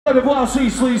I've watched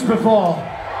these sleeves before.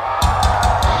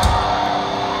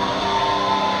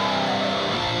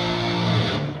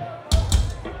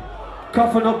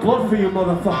 Coughing up blood for you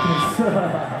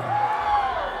motherfuckers.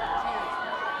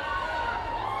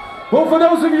 Well, for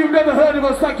those of you who've never heard of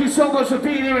us, thank you so much for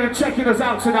being here and checking us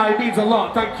out tonight. It means a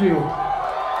lot, thank you.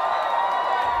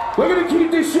 We're gonna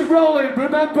keep this shit rolling.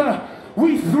 Remember,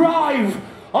 we thrive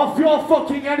off your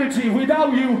fucking energy.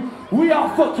 Without you, we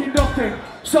are fucking nothing.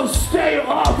 So stay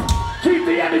up, keep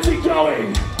the energy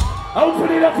going.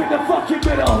 Open it up in the fucking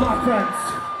middle, my friends.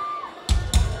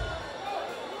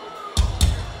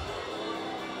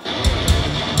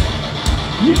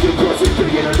 You can push it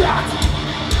bigger than that.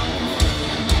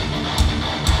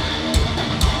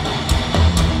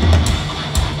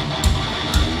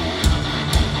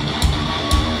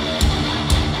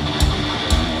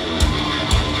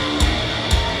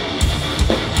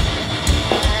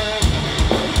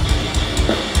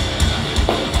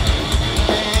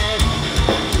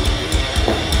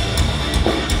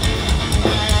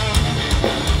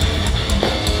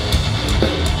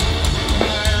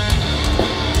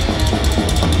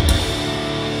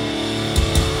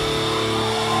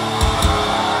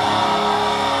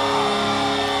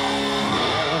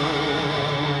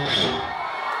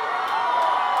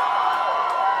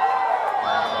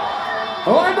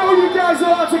 Oh, I know you guys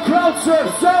are out to crowd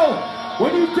surf, so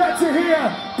when you get to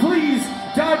here, please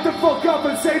dive the fuck up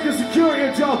and save the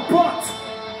security job, but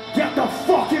get the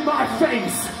fuck in my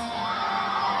face.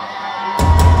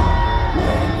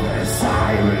 When the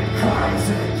siren cries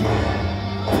again,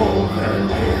 pull the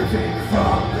living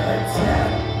from the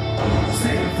dead.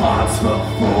 Sing thoughts for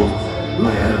fools,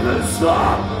 live and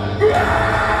stop.